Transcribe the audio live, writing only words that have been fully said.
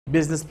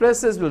Business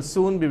places will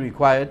soon be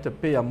required to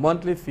pay a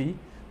monthly fee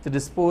to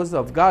dispose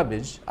of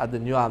garbage at the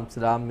New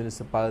Amsterdam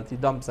Municipality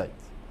Dumpsite.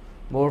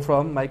 More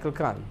from Michael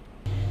Kahn.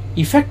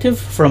 Effective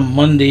from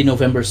Monday,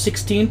 November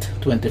 16,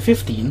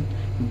 2015,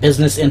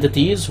 business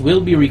entities will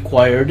be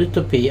required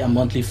to pay a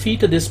monthly fee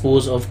to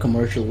dispose of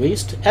commercial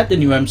waste at the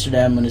New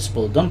Amsterdam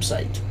Municipal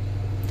Dumpsite.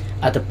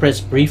 At a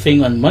press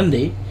briefing on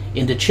Monday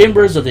in the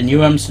chambers of the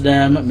New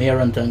Amsterdam Mayor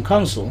and Town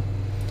Council,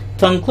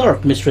 Town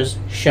Clerk Mistress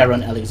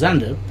Sharon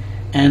Alexander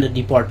and the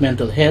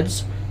departmental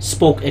heads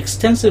spoke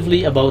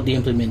extensively about the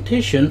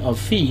implementation of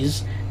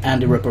fees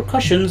and the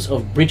repercussions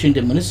of breaching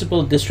the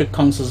Municipal District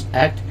Councils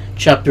Act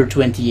Chapter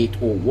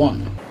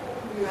 2801.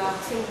 We are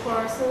asking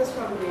persons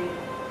from the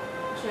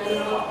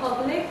general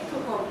public to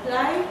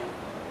comply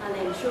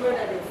and ensure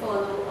that they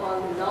follow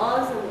all the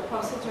laws and the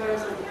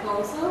procedures of the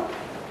council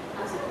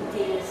as it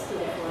pertains to the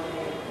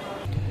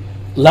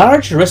following.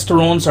 Large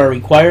restaurants are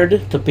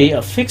required to pay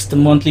a fixed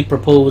monthly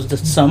proposed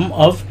sum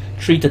of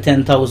 $3,000 to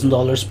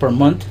 $10,000 per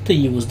month to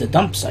use the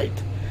dump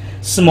site.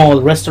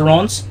 Small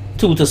restaurants,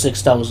 $2,000 to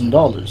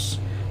 $6,000.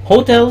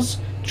 Hotels,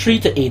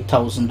 $3,000 to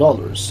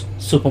 $8,000.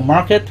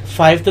 Supermarket,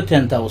 $5,000 to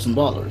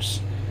 $10,000.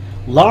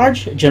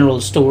 Large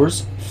general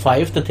stores,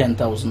 $5,000 to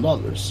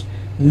 $10,000.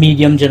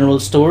 Medium general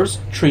stores,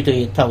 $3,000 to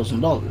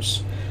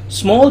 $8,000.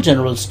 Small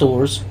general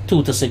stores,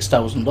 $2,000 to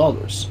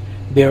 $6,000.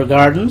 Beer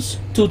gardens,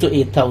 $2,000 to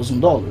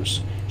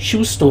 $8,000.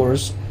 Shoe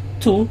stores,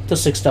 $2,000 to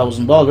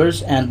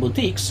 $6,000, and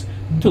boutiques,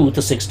 $2,000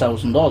 to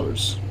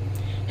 $6,000.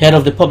 Head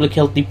of the Public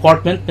Health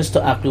Department,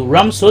 Mr. Aklu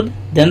Ramsud,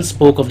 then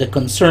spoke of the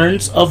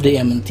concerns of the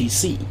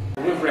MNTC.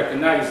 We've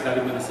recognized that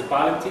the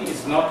municipality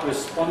is not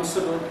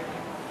responsible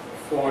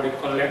for the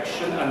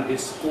collection and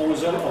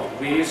disposal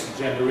of waste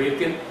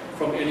generated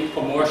from any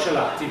commercial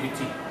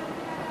activity,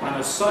 and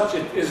as such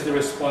it is the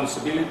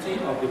responsibility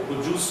of the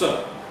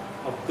producer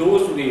of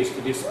those waste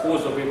to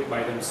dispose of it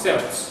by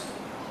themselves.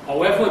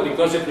 However,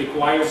 because it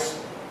requires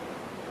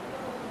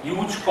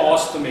huge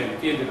cost to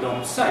maintain the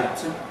dump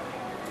site,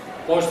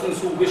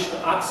 persons who wish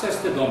to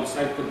access the dump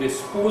site to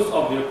dispose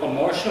of their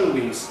commercial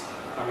waste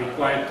are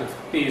required to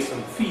pay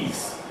some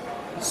fees.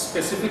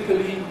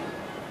 Specifically,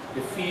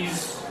 the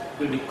fees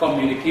will be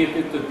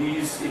communicated to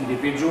these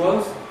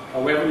individuals.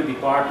 However, the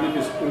department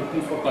is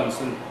open for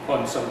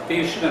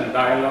consultation and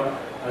dialogue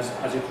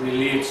as it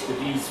relates to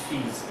these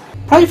fees.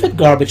 Private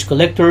garbage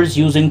collectors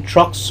using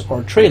trucks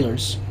or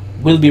trailers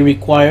will be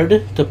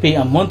required to pay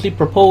a monthly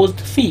proposed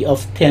fee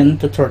of $10,000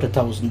 to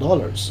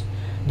 $30,000.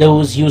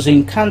 Those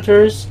using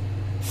canters,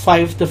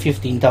 $5,000 to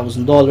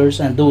 $15,000,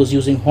 and those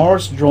using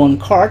horse-drawn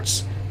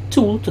carts,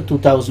 $2,000 to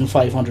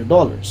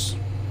 $2,500.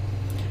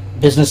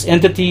 Business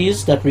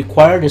entities that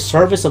require the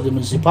service of the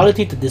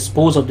municipality to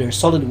dispose of their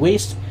solid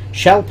waste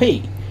shall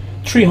pay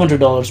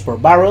 $300 per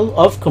barrel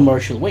of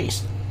commercial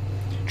waste,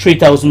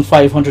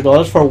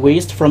 $3,500 for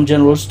waste from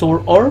general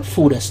store or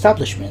food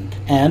establishment,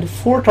 and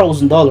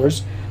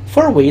 $4,000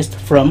 for waste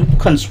from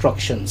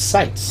construction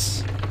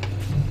sites.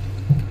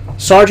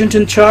 Sergeant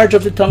in charge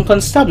of the Town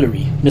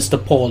Constabulary, Mr.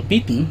 Paul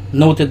Beaton,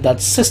 noted that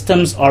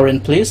systems are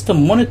in place to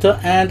monitor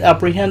and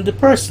apprehend the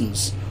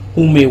persons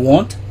who may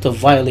want to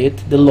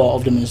violate the law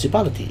of the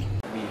municipality.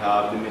 We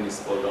have the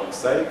municipal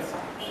dumpsite.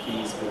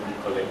 Fees will be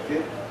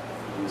collected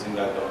using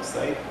that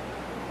dumpsite.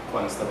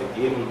 Constable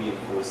again will be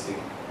enforcing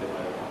the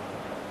bylaw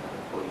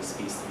for these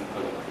fees to be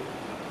collected.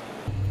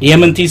 The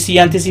MNTC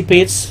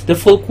anticipates the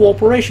full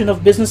cooperation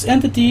of business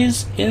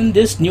entities in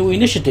this new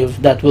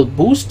initiative that will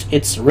boost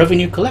its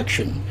revenue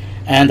collection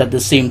and at the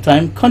same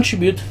time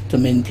contribute to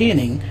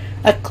maintaining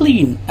a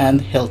clean and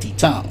healthy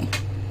town.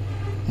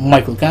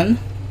 Michael Kahn,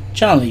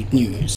 Channel 8 News.